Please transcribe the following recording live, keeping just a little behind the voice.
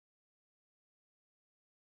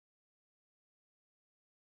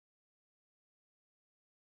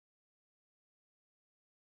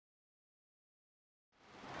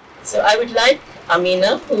So I would like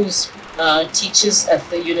Amena, who teaches at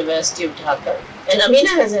the University of Dhaka. And Amena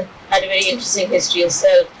had a very interesting history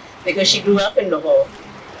herself because she grew up in Lahore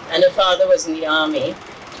and her father was in the army.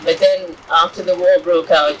 But then after the war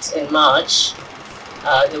broke out in March,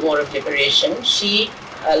 the War of Liberation, she,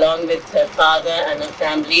 along with her father and her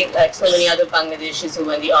family, like so many other Bangladeshis who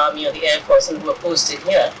were in the army or the air force and who were posted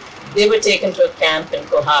here, they were taken to a camp in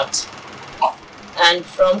Kohat. And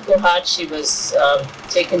from Kohat, she was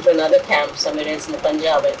taken to another camp somewhere else in the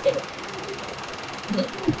Punjab, I think.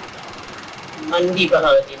 Mandi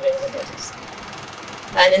Bahawati, wherever that is.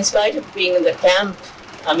 And in spite of being in the camp,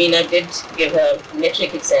 Amena did give her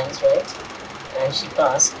metric exams, right? And she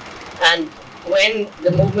passed. And when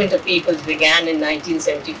the movement of peoples began in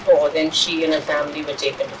 1974, then she and her family were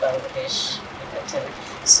taken to Bangladesh at that time.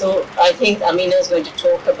 So I think Amena is going to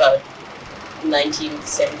talk about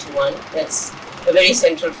 1971. That's a very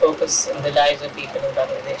central focus in the lives of people in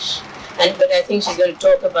Bangladesh. But I think she's going to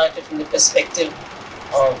talk about it from the perspective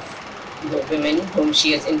of the women whom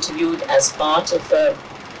she has interviewed as part of her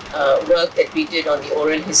work that we did on the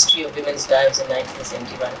oral history of women's lives in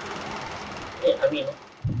 1971. Yeah, Amena.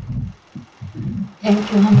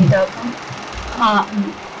 Thank you, Hamida.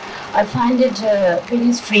 I find it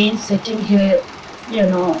very strange sitting here,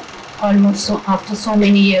 almost after so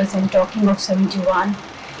many years and talking of 71.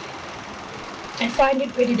 I find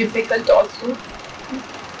it very difficult also.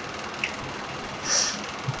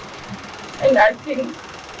 And I think,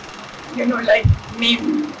 like me,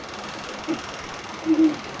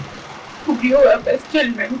 who grew up as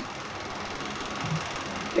children,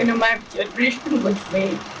 my generation would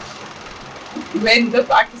fail when the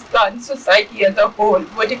Pakistan society as a whole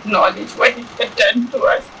would acknowledge what it had done to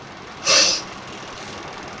us.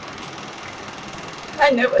 I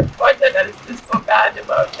never thought that I was so bad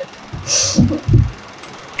about it.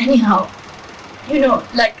 Anyhow,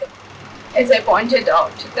 like as I pointed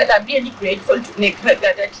out, that I'm really grateful to Nikhar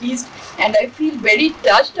that at least, and I feel very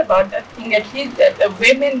touched about that thing, at least that the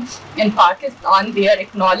women in Pakistan, they are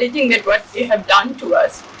acknowledging that what they have done to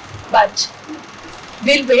us. But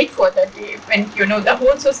we'll wait for the day when, the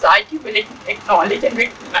whole society will acknowledge and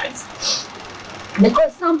recognize.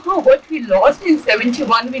 Because somehow what we lost in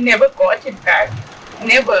 71, we never got it back.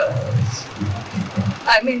 Never.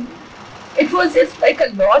 I mean, it was just like a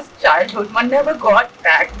lost childhood. One never got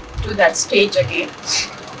back to that stage again.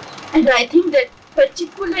 And I think that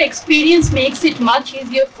particular experience makes it much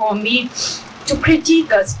easier for me to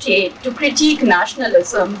critique a state, to critique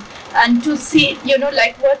nationalism, and to see,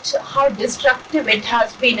 how destructive it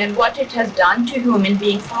has been and what it has done to human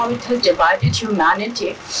beings, how it has divided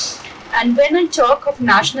humanity. And when I talk of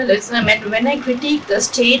nationalism and when I critique the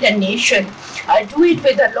state and nation, I do it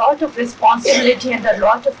with a lot of responsibility and a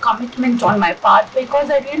lot of commitment on my part, because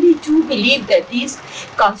I really do believe that these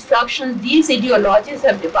constructions, these ideologies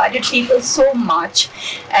have divided people so much.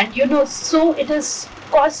 And, so it has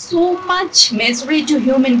caused so much misery to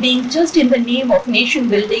human beings just in the name of nation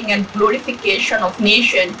building and glorification of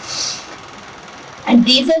nation. And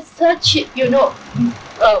these are such,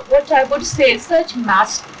 what I would say, such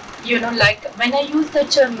mass. Like when I use the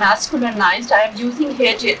term masculinized, I am using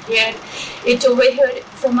it over here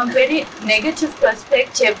from a very negative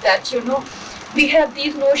perspective that, we have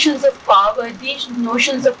these notions of power, these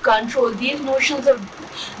notions of control, these notions of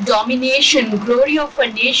domination, glory of a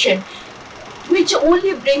nation, which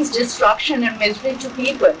only brings destruction and misery to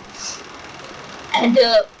people. And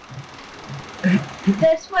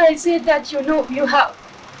that's why I say that,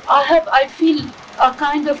 I feel a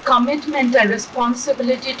kind of commitment and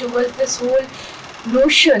responsibility towards this whole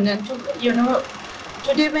notion. And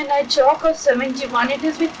today when I talk of 71, it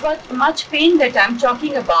is with much pain that I'm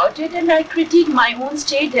talking about it, and I critique my own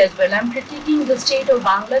state as well. I'm critiquing the state of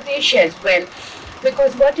Bangladesh as well,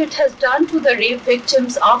 because what it has done to the rape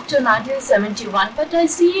victims after 1971. But I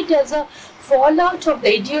see it as a fallout of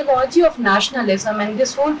the ideology of nationalism and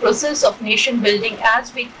this whole process of nation building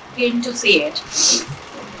as we came to see it.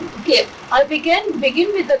 Okay, I begin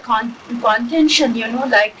with the contention,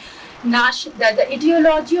 that the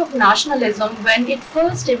ideology of nationalism, when it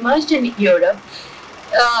first emerged in Europe,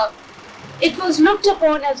 it was looked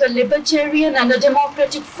upon as a libertarian and a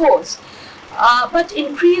democratic force. But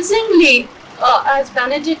increasingly, as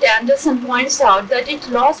Benedict Anderson points out, that it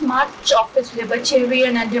lost much of its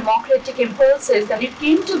libertarian and democratic impulses, and it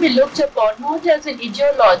came to be looked upon not as an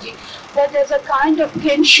ideology, but as a kind of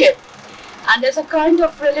kinship and as a kind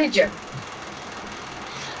of religion.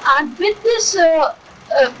 And with this,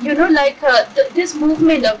 this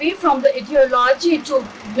movement away from the ideology to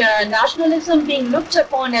nationalism being looked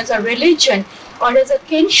upon as a religion or as a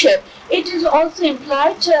kinship, it is also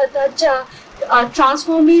implied that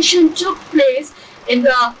transformation took place in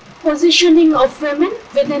the positioning of women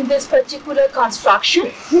within this particular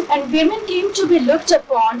construction, and women came to be looked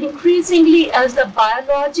upon increasingly as the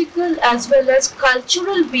biological as well as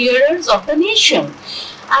cultural bearers of the nation.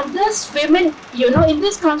 And thus women, in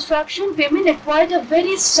this construction, women acquired a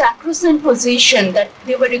very sacrosanct position, that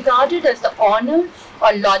they were regarded as the honor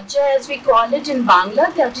or lajja, as we call it in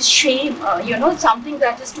Bangla, that is shame, something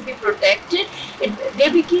that is to be protected. They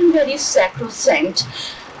became very sacrosanct.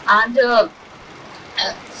 And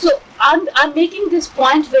so I'm making this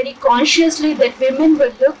point very consciously, that women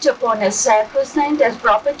were looked upon as sacrosanct, as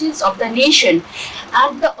properties of the nation,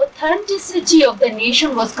 and the authenticity of the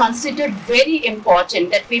nation was considered very important,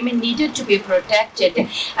 that women needed to be protected,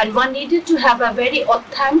 and one needed to have a very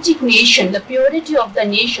authentic nation, the purity of the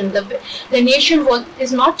nation. The nation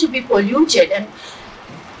is not to be polluted. And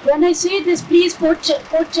when I say this, please put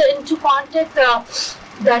into context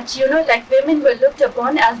that women were looked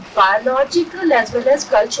upon as biological as well as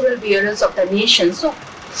cultural bearers of the nation. So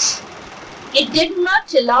it did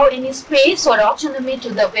not allow any space or autonomy to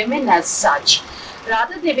the women as such.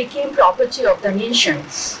 Rather, they became property of the nation.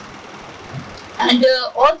 And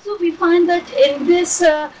also we find that in this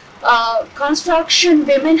construction,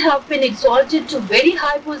 women have been exalted to very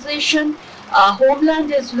high position.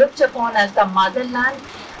 Homeland is looked upon as the motherland.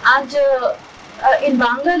 And in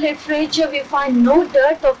Bangla literature, we find no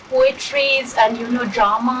dearth of poetries and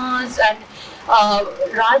dramas and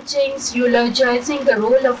writings eulogizing the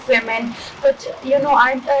role of women. But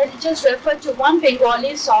I just refer to one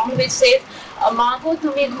Bengali song which says, "Mago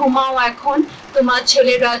tumi ghumao ekhon, tomar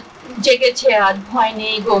chelera jegেছে আর ভয়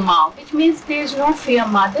নেই গো মা," which means there is no fear,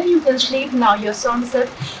 mother. You can sleep now. Your sons have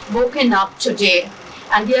woken up today,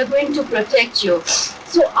 and they are going to protect you.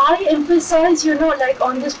 So I emphasize,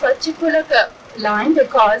 on this particular line,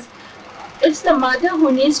 because it's the mother who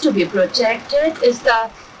needs to be protected, it's the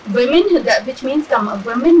women, which means the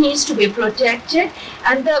women needs to be protected,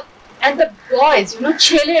 and the boys,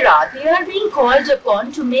 chelera, they are being called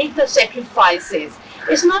upon to make the sacrifices.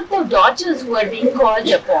 It's not the daughters who are being called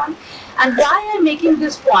upon. And why I'm making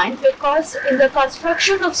this point? Because in the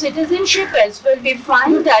construction of citizenship as well, we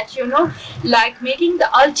find that, making the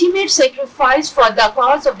ultimate sacrifice for the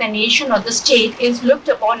cause of the nation or the state is looked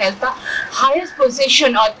upon as the highest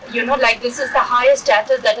position, or, this is the highest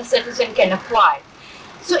status that a citizen can acquire.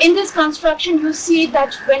 So in this construction, you see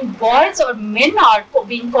that when boys or men are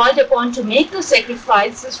being called upon to make the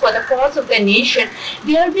sacrifices for the cause of the nation,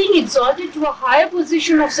 they are being exalted to a higher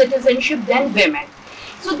position of citizenship than women.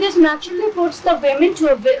 So this naturally puts the women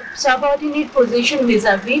to a subordinate position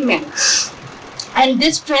vis-a-vis men. And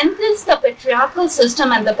this strengthens the patriarchal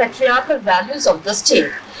system and the patriarchal values of the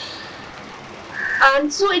state.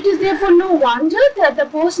 And so it is therefore no wonder that the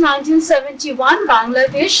post-1971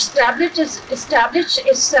 Bangladesh established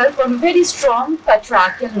itself on very strong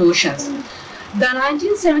patriarchal notions. The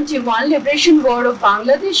 1971 Liberation War of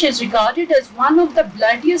Bangladesh is regarded as one of the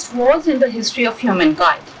bloodiest wars in the history of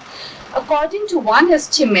humankind. According to one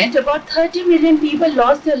estimate, about 30 million people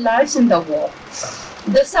lost their lives in the war.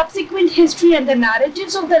 The subsequent history and the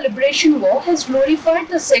narratives of the Liberation War has glorified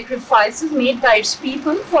the sacrifices made by its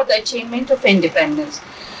people for the achievement of independence.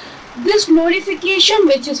 This glorification,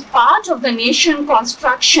 which is part of the nation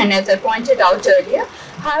construction, as I pointed out earlier,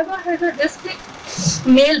 however, has a distinct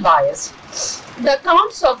male bias. The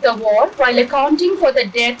accounts of the war, while accounting for the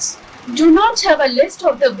deaths, do not have a list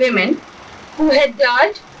of the women who had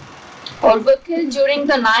died or were killed during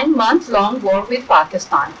the 9-month-long war with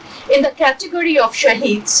Pakistan. In the category of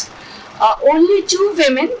shaheeds, only 2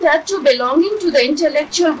 women, that too belonging to the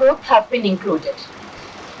intellectual group, have been included.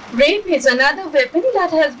 Rape is another weapon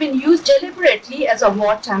that has been used deliberately as a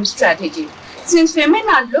wartime strategy. Since women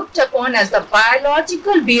are looked upon as the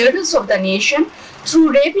biological bearers of the nation,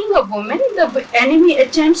 through raping a woman, the enemy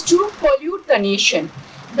attempts to pollute the nation.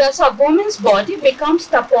 Thus, a woman's body becomes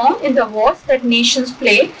the pawn in the wars that nations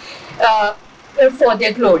play for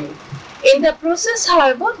their glory. In the process,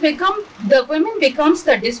 however, the woman becomes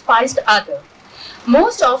the despised other,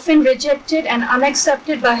 most often rejected and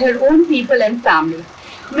unaccepted by her own people and family.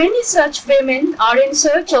 Many such women are in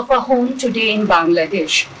search of a home today in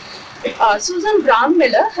Bangladesh. Susan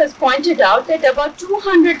Brown-Miller has pointed out that about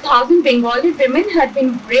 200,000 Bengali women had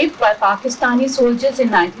been raped by Pakistani soldiers in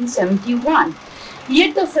 1971.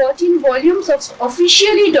 Yet the 14 volumes of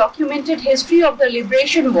officially documented history of the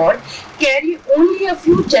Liberation War carry only a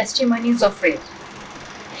few testimonies of rape.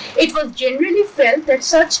 It was generally felt that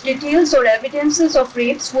such details or evidences of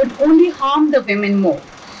rapes would only harm the women more.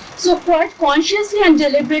 So quite consciously and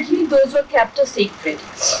deliberately, those were kept a secret.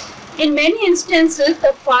 In many instances,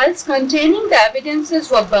 the files containing the evidences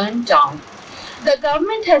were burned down. The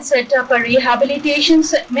government has set up many rehabilitation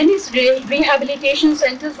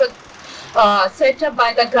centers were set up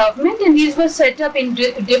by the government, and these were set up in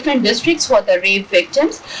different districts for the rape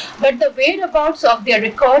victims, but the whereabouts of their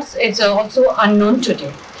records is also unknown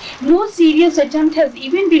today. No serious attempt has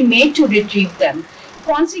even been made to retrieve them.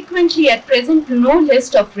 Consequently, at present, no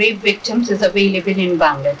list of rape victims is available in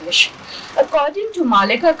Bangladesh. According to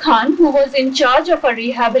Malika Khan, who was in charge of a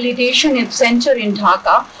rehabilitation center in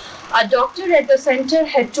Dhaka, a doctor at the center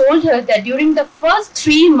had told her that during the first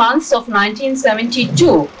 3 months of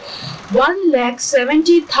 1972,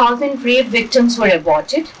 170,000 rape victims were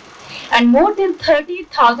aborted and more than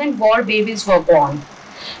 30,000 war babies were born.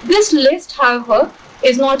 This list, however,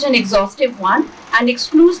 is not an exhaustive one and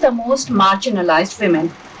excludes the most marginalized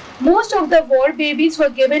women. Most of the war babies were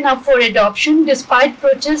given up for adoption despite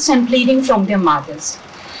protests and pleading from their mothers.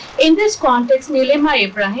 In this context, Nilema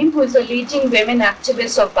Ibrahim, who is a leading women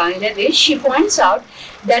activist of Bangladesh, she points out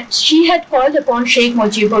that she had called upon Sheikh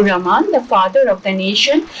Mujibur Rahman, the father of the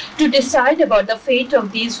nation, to decide about the fate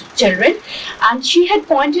of these children, and she had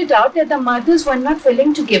pointed out that the mothers were not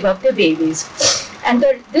willing to give up their babies. And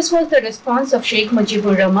this was the response of Sheikh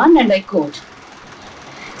Mujibur Rahman, and I quote,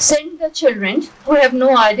 "Send the children who have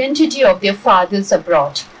no identity of their fathers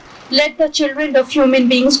abroad. Let the children of human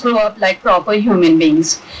beings grow up like proper human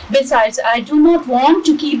beings. Besides, I do not want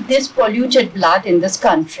to keep this polluted blood in this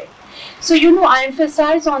country." So, I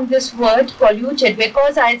emphasize on this word polluted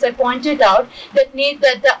because, as I pointed out, that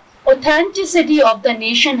the authenticity of the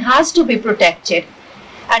nation has to be protected.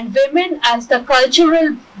 And women, as the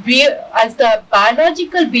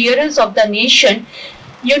biological bearers of the nation,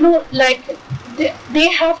 they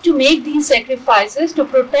have to make these sacrifices to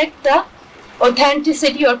protect the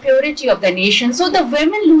authenticity or purity of the nation. So the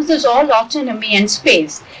woman loses all autonomy and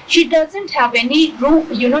space. She doesn't have any room,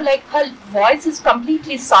 her voice is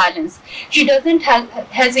completely silenced. She doesn't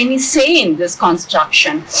has any say in this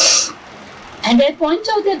construction. And I point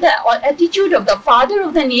out that the attitude of the father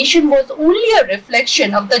of the nation was only a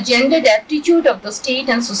reflection of the gendered attitude of the state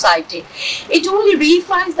and society. It only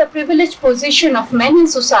reifes the privileged position of men in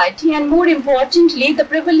society and, more importantly, the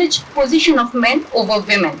privileged position of men over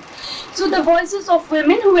women. So the voices of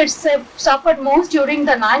women who had suffered most during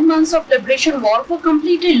the 9 months of liberation war were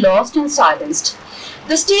completely lost and silenced.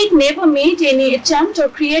 The state never made any attempt or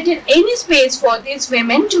created any space for these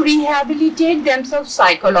women to rehabilitate themselves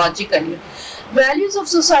psychologically. Values of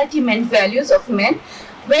society meant values of men,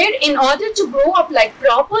 where in order to grow up like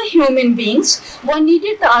proper human beings, one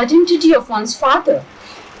needed the identity of one's father.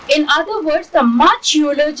 In other words, the much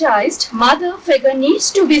eulogized mother figure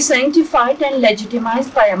needs to be sanctified and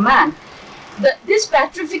legitimized by a man. This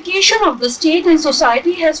patrification of the state and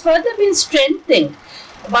society has further been strengthened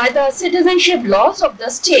by the citizenship laws of the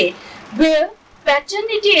state, where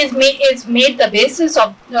paternity is made the basis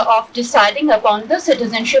of deciding upon the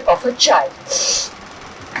citizenship of a child.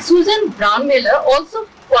 Susan Brown-Miller also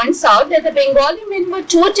points out that the Bengali men were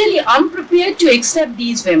totally unprepared to accept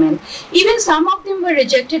these women. Even some of them were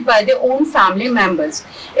rejected by their own family members.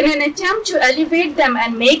 In an attempt to elevate them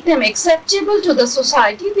and make them acceptable to the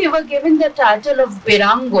society, they were given the title of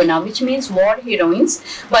Birangona, which means war heroines,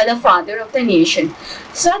 by the father of the nation.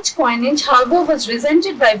 Such coinage, however, was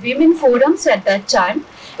resented by women forums at that time.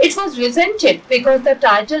 It was resented because the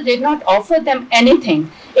title did not offer them anything.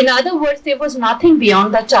 In other words, there was nothing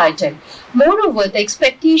beyond the title. Moreover, the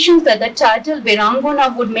expectations that the title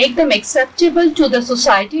Birangona would make them acceptable to the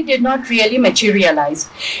society did not really materialize.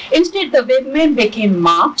 Instead, the women became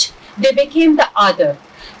marked, they became the other.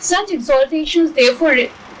 Such exaltations, therefore,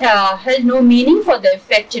 held no meaning for the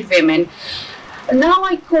affected women. Now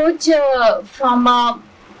I quote from a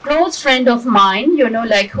close friend of mine,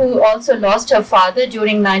 who also lost her father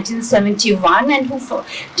during 1971, and who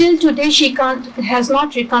till today she has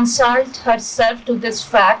not reconciled herself to this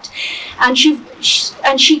fact, and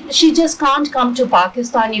she just can't come to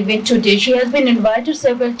Pakistan even today. She has been invited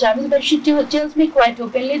several times, but she tells me quite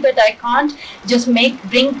openly that I can't just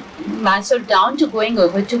bring myself down to going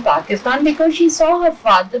over to Pakistan because she saw her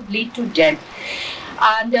father bleed to death.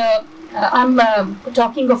 And I'm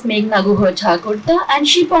talking of Meghna Guha Thakurta, and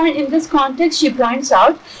in this context, she points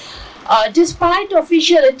out, despite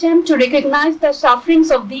official attempt to recognize the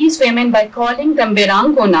sufferings of these women by calling them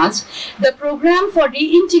Birangonas, the program for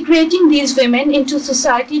reintegrating these women into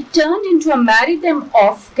society turned into a marry them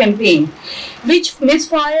off campaign, which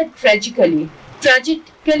misfired tragically,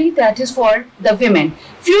 that is for the women.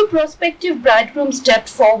 Few prospective bridegrooms stepped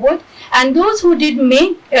forward, and those who did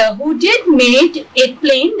made it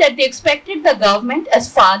plain that they expected the government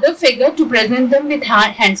as father figure to present them with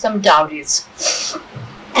handsome dowries.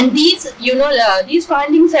 And these, these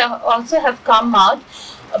findings also have come out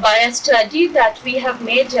by a study that we have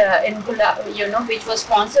made which was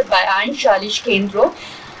sponsored by Ain Shalish Kendro.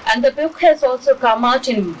 And the book has also come out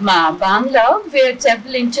in Bangla, where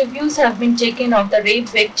several interviews have been taken of the rape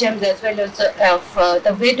victims as well as of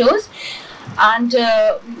the widows. And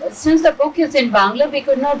since the book is in Bangla, we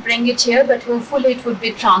could not bring it here, but hopefully it would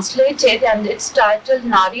be translated. And it's titled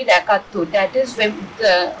Nari Ekattur, that is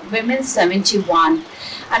the Women 71.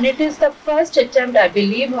 And it is the first attempt, I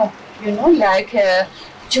believe, to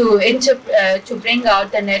bring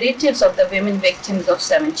out the narratives of the women victims of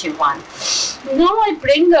 71. Now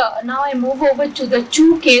I move over to the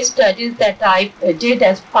two case studies that I did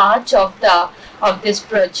as part of this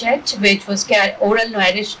project, which was oral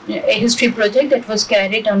history project that was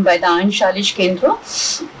carried on by the Ain Shalish Kendro.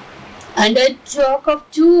 And I talk of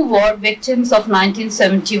two war victims of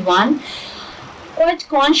 1971. Quite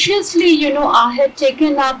consciously, I had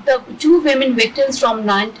taken up the two women victims from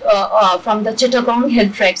the Chittagong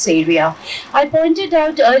Hill Tracts area. I pointed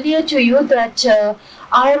out earlier to you that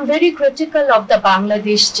I am very critical of the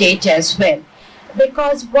Bangladesh state as well,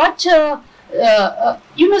 because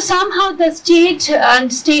somehow the state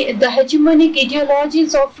and the hegemonic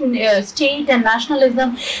ideologies of state and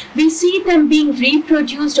nationalism, we see them being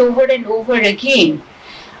reproduced over and over again.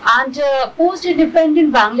 And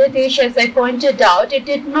post-independent Bangladesh, as I pointed out, it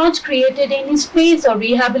did not create any space or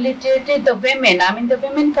rehabilitated the women. I mean, the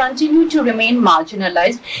women continue to remain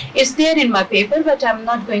marginalized. It's there in my paper, but I'm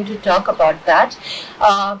not going to talk about that.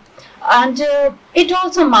 And it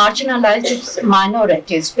also marginalized its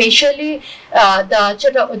minorities, especially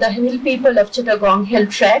the hill people of Chittagong Hill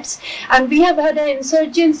Tracts. And we have had an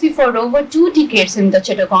insurgency for over 2 decades in the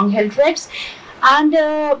Chittagong Hill Tracts. And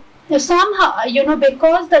somehow,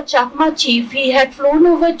 because the Chakma chief, he had flown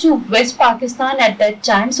over to West Pakistan at that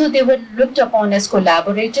time, so they were looked upon as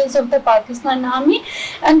collaborators of the Pakistan army,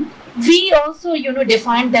 and we also,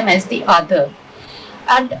 defined them as the other.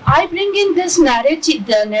 And I bring in this narrative,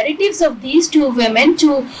 the narratives of these two women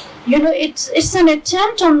to, it's an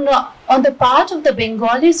attempt on the part of the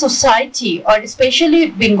Bengali society, or especially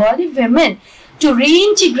Bengali women, to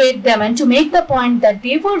reintegrate them and to make the point that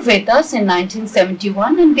they were with us in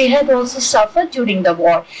 1971 and they had also suffered during the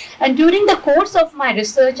war. And during the course of my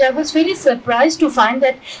research, I was very surprised to find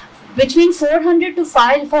that between 400 to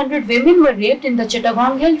 500 women were raped in the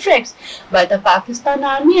Chittagong Hill Tracts by the Pakistan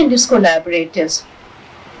Army and its collaborators.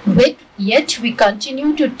 But yet we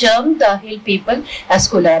continue to term the hill people as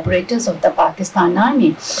collaborators of the Pakistan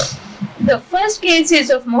Army. The first case is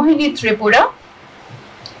of Mohini Tripura.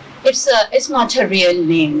 It's not her real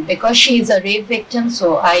name because she is a rape victim,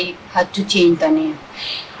 so I had to change the name.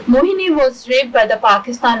 Mohini was raped by the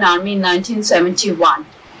Pakistan Army in 1971.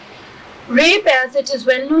 Rape, as it is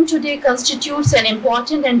well known today, constitutes an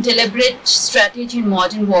important and deliberate strategy in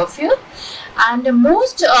modern warfare. And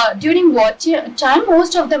during wartime,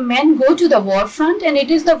 most of the men go to the war front, and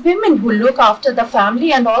it is the women who look after the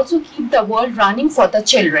family and also keep the world running for the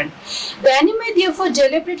children. The enemy therefore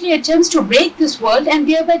deliberately attempts to break this world and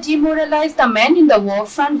thereby demoralize the men in the war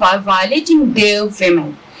front by violating their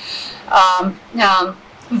women.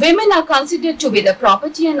 Women are considered to be the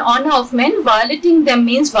property and honor of men. Violating them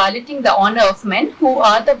means violating the honor of men who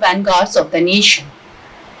are the vanguards of the nation.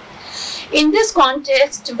 In this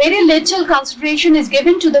context, very little consideration is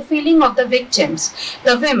given to the feeling of the victims,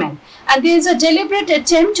 the women, and there is a deliberate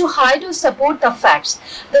attempt to hide or support the facts.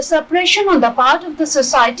 The suppression on the part of the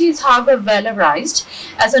society is, however, valorized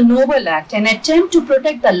as a noble act, an attempt to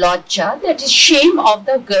protect the lajja, that is shame of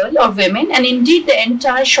the girl or women, and indeed the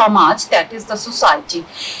entire samaj, that is the society.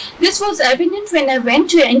 This was evident when I went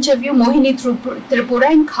to interview Mohini Tripura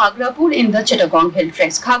in Khagrapur in the Chittagong Hill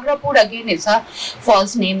Tracts. Khagrapur again is a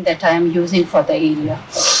false name that I am using for the area.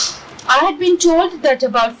 I had been told that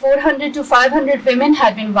about 400 to 500 women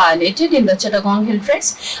had been violated in the Chittagong Hill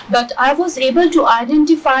Tracts, but I was able to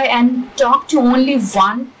identify and talk to only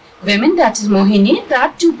one woman, that is Mohini,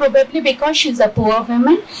 that too probably because she is a poor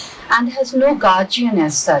woman and has no guardian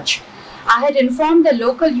as such. I had informed the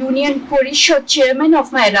local union Parishad chairman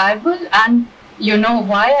of my arrival and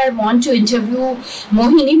why I want to interview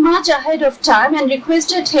Mohini much ahead of time and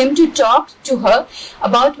requested him to talk to her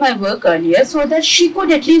about my work earlier so that she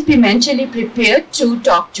could at least be mentally prepared to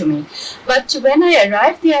talk to me. But when I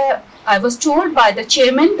arrived there, I was told by the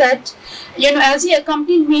chairman that, as he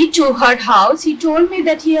accompanied me to her house, he told me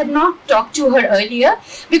that he had not talked to her earlier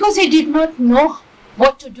because he did not know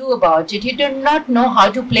what to do about it. He did not know how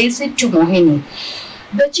to place it to Mohini.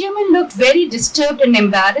 The chairman looked very disturbed and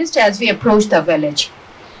embarrassed as we approached the village.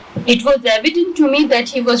 It was evident to me that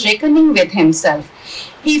he was reckoning with himself.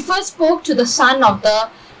 He first spoke to the son of the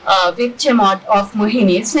victim of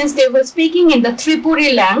Mohini, since they were speaking in the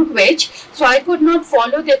Tripuri language, so I could not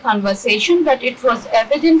follow their conversation, but it was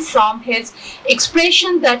evident from his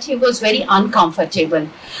expression that he was very uncomfortable.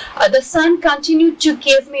 The son continued to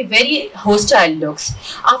give me very hostile looks.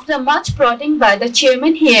 After much prodding by the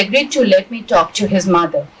chairman, he agreed to let me talk to his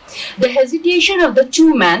mother. The hesitation of the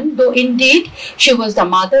two men, though indeed she was the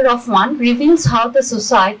mother of one, reveals how the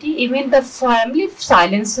society, even the family,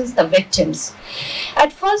 silences the victims.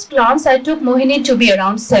 At first glance, I took Mohini to be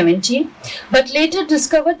around 70, but later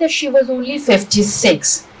discovered that she was only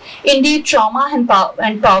 56. Indeed, trauma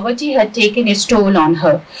and poverty had taken its toll on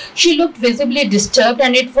her. She looked visibly disturbed,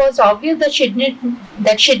 and it was obvious that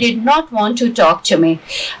she did not want to talk to me.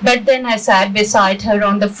 But then I sat beside her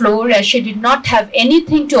on the floor, as she did not have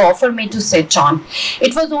anything to offer me to sit on.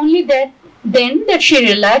 It was only then that she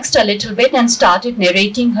relaxed a little bit and started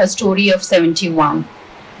narrating her story of 71.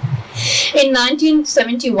 In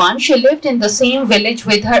 1971, she lived in the same village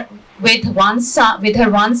with her one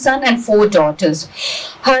son and 4 daughters.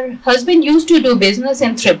 Her husband used to do business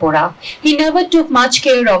in Tripura. He never took much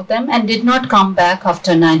care of them and did not come back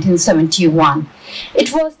after 1971.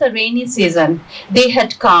 It was the rainy season. They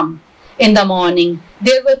had come in the morning.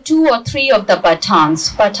 There were 2 or 3 of the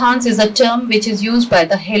Pathans. Pathans is a term which is used by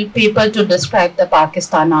the hill people to describe the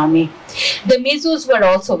Pakistan army. The Mizos were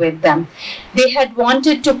also with them. They had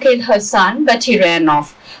wanted to kill her son, but he ran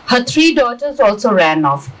off. Her 3 daughters also ran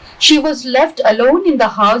off. She was left alone in the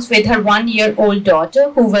house with her 1-year-old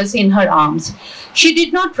daughter, who was in her arms. She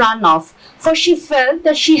did not run off, for she felt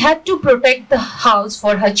that she had to protect the house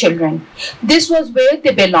for her children. This was where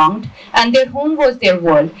they belonged, and their home was their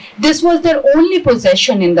world. This was their only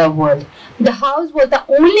possession in the world. The house was the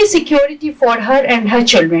only security for her and her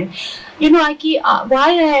children. You know, why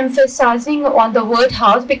I am emphasizing on the word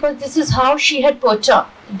house, because this is how she had put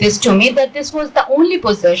this to me, that this was the only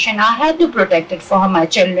possession. I had to protect it for my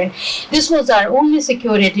children. This was our only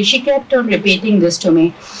security. She kept on repeating this to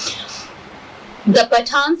me. The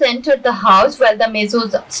Pathans entered the house while the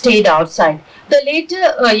Mizos stayed outside.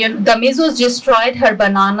 The Mizos destroyed her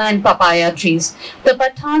banana and papaya trees. The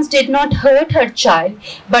Pathans did not hurt her child,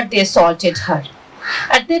 but they assaulted her.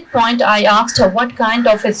 At that point, I asked her what kind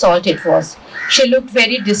of assault it was. She looked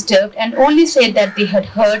very disturbed and only said that they had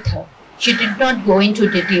hurt her. She did not go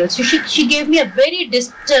into details. So she gave me a very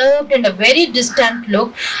disturbed and a very distant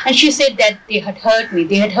look, and she said that they had hurt me.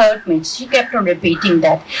 They had hurt me. She kept on repeating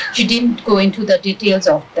that. She didn't go into the details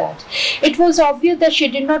of that. It was obvious that she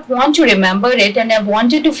did not want to remember it, and I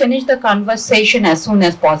wanted to finish the conversation as soon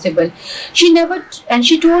as possible. She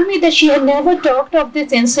told me that she had never talked of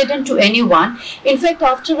this incident to anyone. In fact,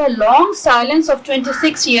 after a long silence of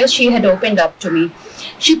 26 years, she had opened up to me.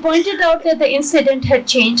 She pointed out that the incident had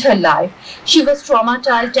changed her life. She was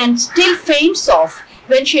traumatized and still faints off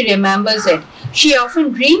when she remembers it. She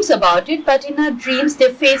often dreams about it, but in her dreams,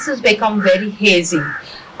 their faces become very hazy.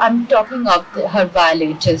 I'm talking of her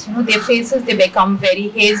violators. You know, their faces, they become very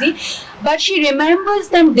hazy, but she remembers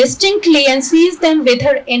them distinctly and sees them with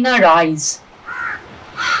her inner eyes.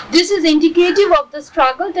 This is indicative of the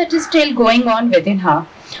struggle that is still going on within her.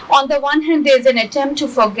 On the one hand, there is an attempt to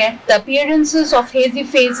forget. The appearances of hazy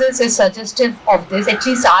faces is suggestive of this. At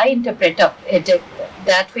least I interpret it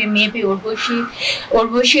that way. Maybe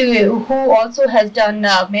Urvashi, who also has done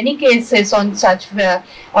many cases on such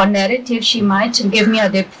on narrative, she might give me a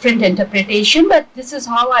different interpretation. But this is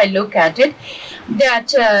how I look at it.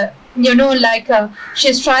 That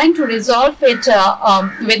she's trying to resolve it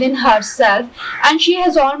within herself, and she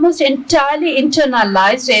has almost entirely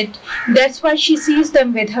internalized it. That's why she sees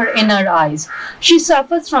them with her inner eyes. She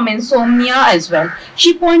suffers from insomnia as well.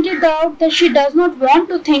 She pointed out that she does not want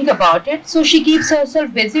to think about it, so she keeps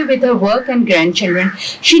herself busy with her work and grandchildren.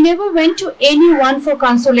 She never went to anyone for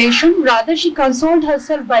consolation. Rather, she consoled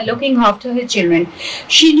herself by looking after her children.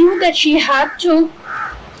 She knew that she had to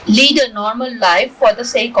lead a normal life for the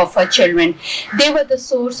sake of her children. They were the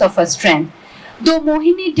source of her strength. Though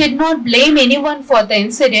Mohini did not blame anyone for the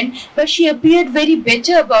incident, but she appeared very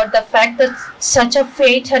bitter about the fact that such a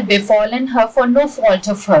fate had befallen her for no fault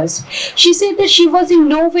of hers. She said that she was in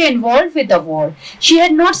no way involved with the war. She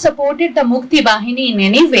had not supported the Mukti Bahini in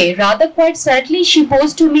any way. Rather, quite sadly, she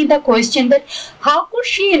posed to me the question that how could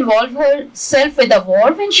she involve herself with a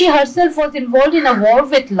war when she herself was involved in a war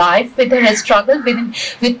with life, with her struggle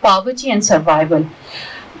with poverty and survival.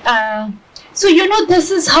 So,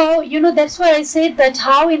 this is how, that's why I said that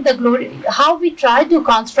how in the glory, how we try to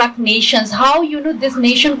construct nations, how, this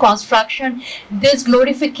nation construction, this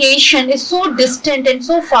glorification is so distant and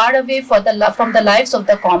so far away from the lives of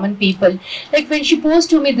the common people. Like when she posed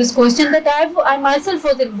to me this question that I myself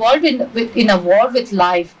was involved in a war with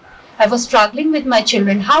life. I was struggling with my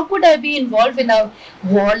children. How could I be involved in a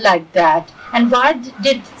war like that? And why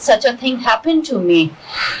did such a thing happen to me?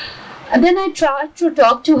 And then I tried to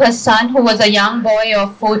talk to her son, who was a young boy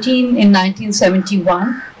of 14 in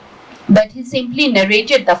 1971. But he simply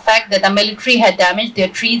narrated the fact that the military had damaged their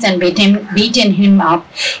trees and beaten him up.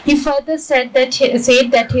 He further said that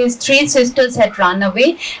his 3 sisters had run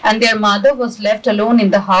away and their mother was left alone in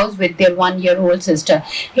the house with their 1-year-old sister.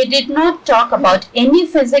 He did not talk about any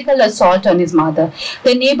physical assault on his mother.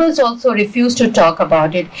 The neighbors also refused to talk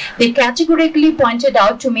about it. They categorically pointed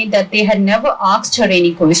out to me that they had never asked her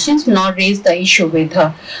any questions nor raised the issue with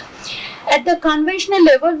her. At the conventional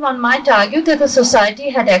level, one might argue that the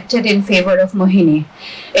society had acted in favor of Mohini.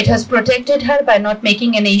 It has protected her by not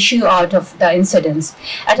making an issue out of the incidents.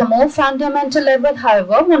 At a more fundamental level,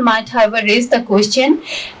 however, one might raise the question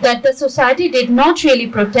that the society did not really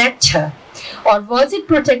protect her. Or was it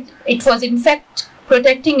it was in fact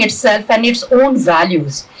protecting itself and its own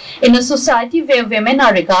values. In a society where women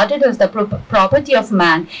are regarded as the property of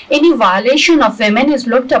man, any violation of women is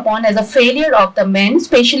looked upon as a failure of the men,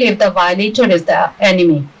 especially if the violator is the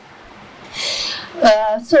enemy.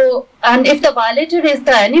 And if the violator is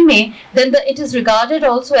the enemy, then it is regarded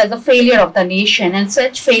also as a failure of the nation, and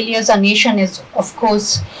such failures a nation is, of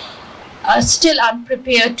course, still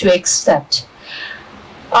unprepared to accept.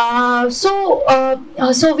 So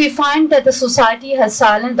we find that the society has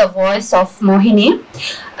silenced the voice of Mohini,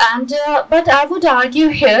 but I would argue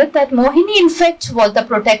here that Mohini in fact was the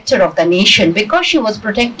protector of the nation, because she was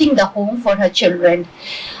protecting the home for her children,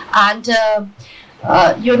 and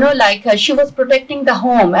she was protecting the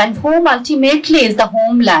home, and home ultimately is the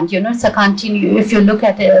homeland. It's a if you look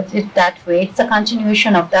at it that way, it's a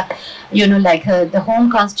continuation of the, the home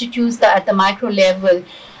constitutes at the micro level.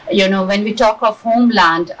 When we talk of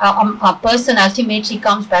homeland, a person ultimately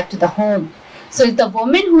comes back to the home. So it's the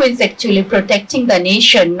woman who is actually protecting the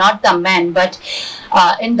nation, not the men. But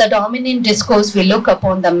in the dominant discourse, we look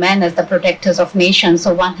upon the men as the protectors of nations.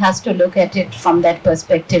 So one has to look at it from that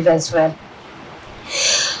perspective as well.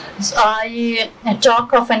 So I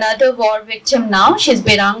talk of another war victim now. She's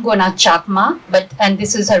Birangona Chakma, and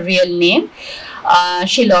this is her real name.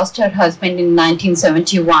 She lost her husband in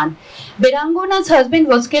 1971. Birangona's husband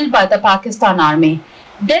was killed by the Pakistan army.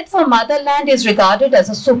 Death for motherland is regarded as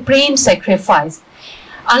a supreme sacrifice.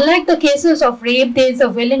 Unlike the cases of rape, there is a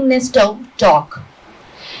willingness to talk.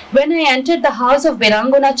 When I entered the house of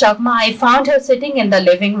Birangona Chakma, I found her sitting in the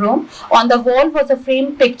living room. On the wall was a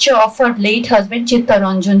framed picture of her late husband,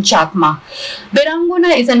 Chittaranjan Chakma.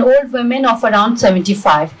 Birangona is an old woman of around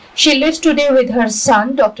 75. She lives today with her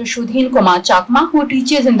son, Dr. Shudhin Kumar Chakma, who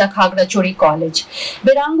teaches in the Khagrachuri College.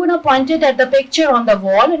 Birangona pointed at the picture on the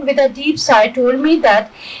wall and with a deep sigh told me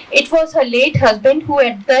that it was her late husband who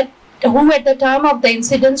at the time of the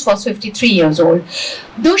incidents was 53 years old.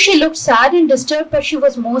 Though she looked sad and disturbed, but she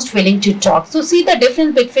was most willing to talk. So see the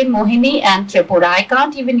difference between Mohini and Tripura. I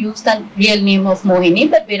can't even use the real name of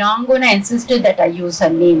Mohini, but Birangona insisted that I use her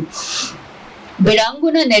name.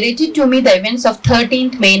 Birangona narrated to me the events of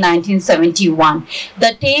 13th May 1971,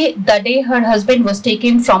 the day her husband was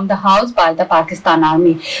taken from the house by the Pakistan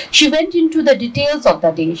army. She went into the details of the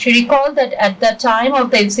day. She recalled that at the time of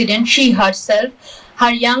the incident, she herself,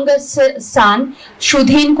 her youngest son,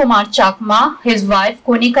 Shudhin Kumar Chakma, his wife,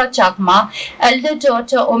 Konika Chakma, elder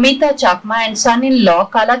daughter, Omita Chakma, and son-in-law,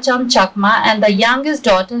 Kalachand Chakma, and the youngest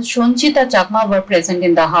daughter, Shunchita Chakma, were present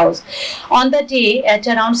in the house. On the day, at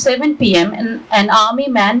around 7 p.m., an army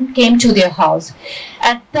man came to their house.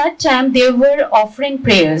 At that time, they were offering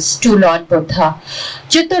prayers to Lord Buddha.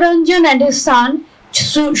 Chittaranjan and his son,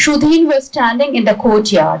 Shudhin, was standing in the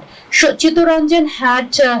courtyard. Chittaranjan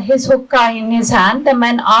had his hookah in his hand. The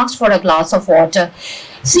man asked for a glass of water.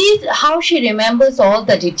 See how she remembers all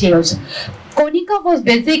the details. Konika was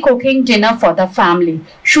busy cooking dinner for the family.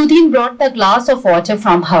 Shudhin brought the glass of water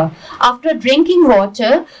from her. After drinking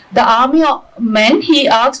water, the army men, he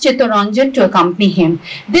asked Chittaranjan to accompany him.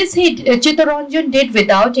 This Chittaranjan did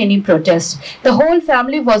without any protest. The whole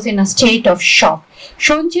family was in a state of shock.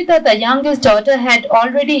 Shonchita, the youngest daughter, had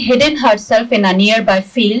already hidden herself in a nearby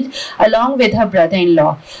field along with her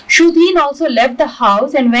brother-in-law. Shudin also left the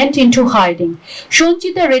house and went into hiding.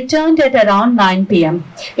 Shonchita returned at around 9 p.m.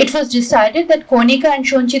 It was decided that Konika and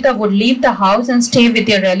Shonchita would leave the house and stay with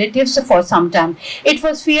their relatives for some time. It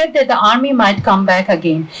was feared that the army might come back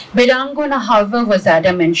again. Birangona, however, was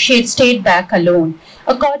adamant. She had stayed back alone.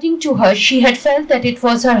 According to her, she had felt that it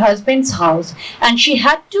was her husband's house and she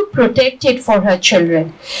had to protect it for her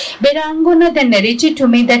children. Birangona then narrated to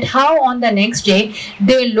me that how on the next day,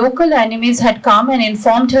 their local enemies had come and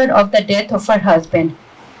informed her of the death of her husband.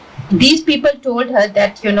 These people told her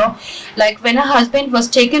that, like when her husband was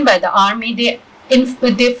taken by the army,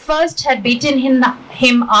 they first had beaten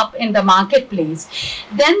him up in the marketplace.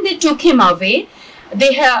 Then they took him away.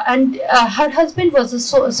 Her husband was a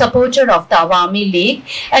supporter of the Awami League,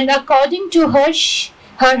 and according to her,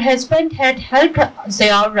 her husband had helped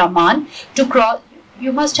Ziaur Rahman to cross.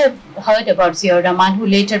 You must have heard about Ziaur Rahman, who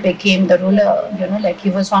later became the ruler, like he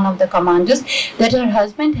was one of the commanders, that her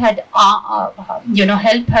husband had,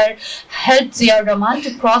 helped Ziaur Rahman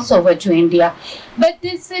to cross over to India. But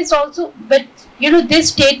this is also, this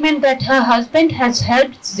statement that her husband has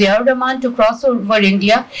helped Ziaur Rahman to cross over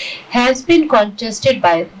India has been contested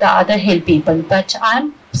by the other hill people. But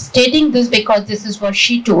I'm stating this because this is what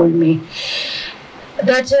she told me.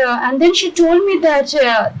 And then she told me that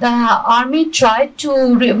the army tried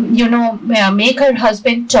to, make her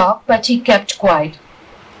husband talk, but he kept quiet.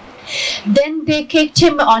 Then they kicked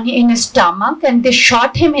him in his stomach and they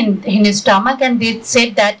shot him in his stomach, and they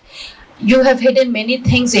said that you have hidden many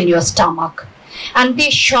things in your stomach. And they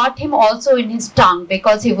shot him also in his tongue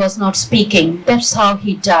because he was not speaking. That's how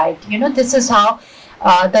he died. This is how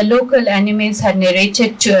the local enemies had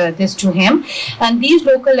narrated this to him. And these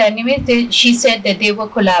local enemies, she said that they were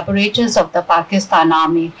collaborators of the Pakistan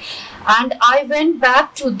army. And I went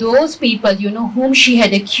back to those people, whom she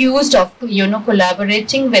had accused of,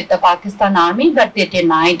 collaborating with the Pakistan army, but they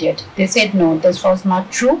denied it. They said, no, this was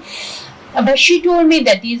not true. But she told me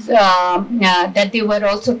that that they were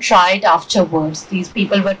also tried afterwards. These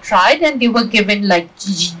people were tried and they were given like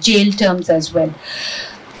jail terms as well.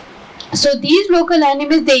 So these local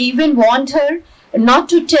enemies, they even warned her not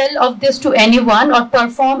to tell of this to anyone or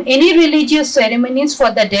perform any religious ceremonies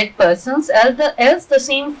for the dead persons, else the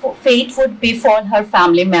same fate would befall her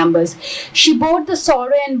family members. She bore the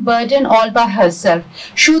sorrow and burden all by herself.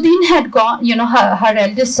 Shudin had gone, her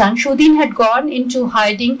eldest son, Shudin had gone into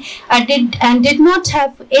hiding and did not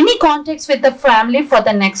have any contacts with the family for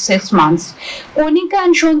the next 6 months. Konika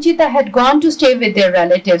and Shonchita had gone to stay with their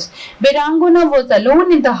relatives. Birangona was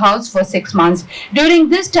alone in the house for 6 months. During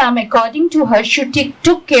this time, according to her, she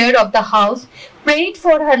took care of the house, prayed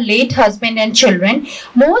for her late husband and children.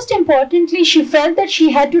 Most importantly, she felt that she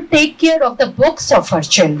had to take care of the books of her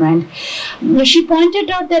children. She pointed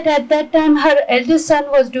out that at that time her eldest son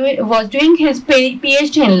was doing his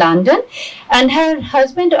PhD in London, and her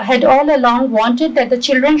husband had all along wanted that the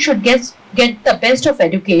children should get the best of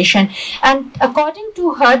education. And according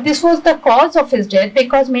to her, this was the cause of his death,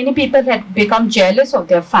 because many people had become jealous of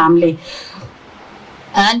their family.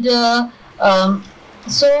 And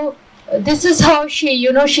so this is how she,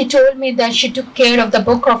 she told me that she took care of the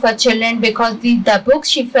book of her children, because the books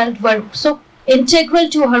she felt were so integral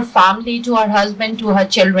to her family, to her husband, to her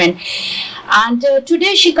children. And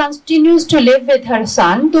today she continues to live with her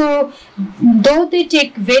son, though they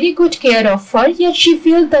take very good care of her, yet she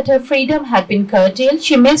feels that her freedom had been curtailed.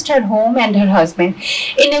 She missed her home and her husband.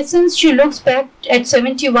 In essence, she looks back at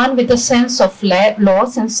 71 with a sense of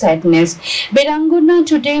loss and sadness. Birangona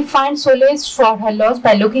today finds solace for her loss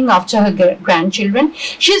by looking after her grandchildren.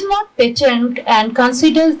 She is not bitter and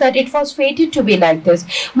considers that it was fated to be like this.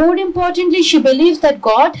 More importantly, she believes that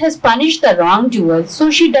God has punished the wrongdoers,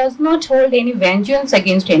 so she does not hold any vengeance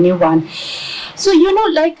against anyone. So,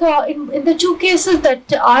 in the two cases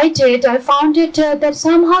that I did, I found it that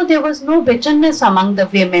somehow there was no bitterness among the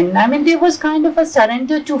women. I mean, there was kind of a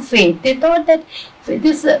surrender to fate. They thought that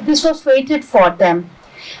this was fated for them.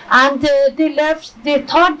 And they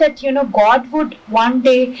thought that, God would one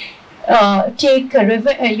day take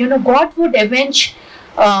God would avenge,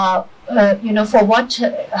 for what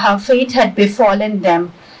her fate had befallen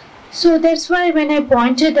them. So that's why when I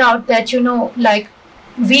pointed out that,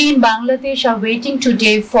 we in Bangladesh are waiting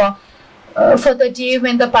today for the day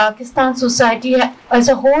when the Pakistan society as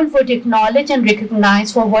a whole would acknowledge and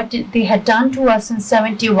recognize for what they had done to us in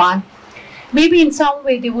 71. Maybe in some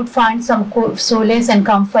way they would find some solace and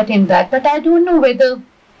comfort in that. But I don't know whether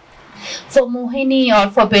For Mohini or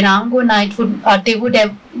for Biranguna, it would they would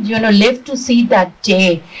have lived to see that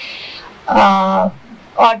day, or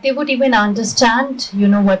they would even understand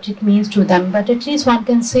what it means to them. But at least one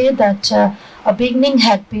can say that a beginning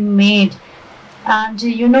had been made, and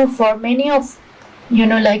for many of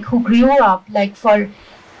like who grew up, like for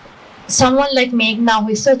someone like Meghna, who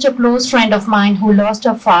is such a close friend of mine, who lost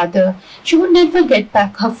her father, she would never get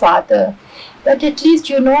back her father. But at least,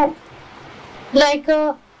 like,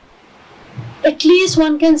 at least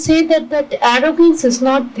one can say that arrogance is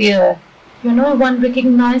not there. One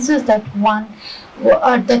recognizes that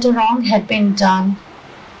that a wrong had been done.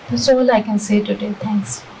 That's all I can say today.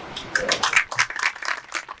 Thanks.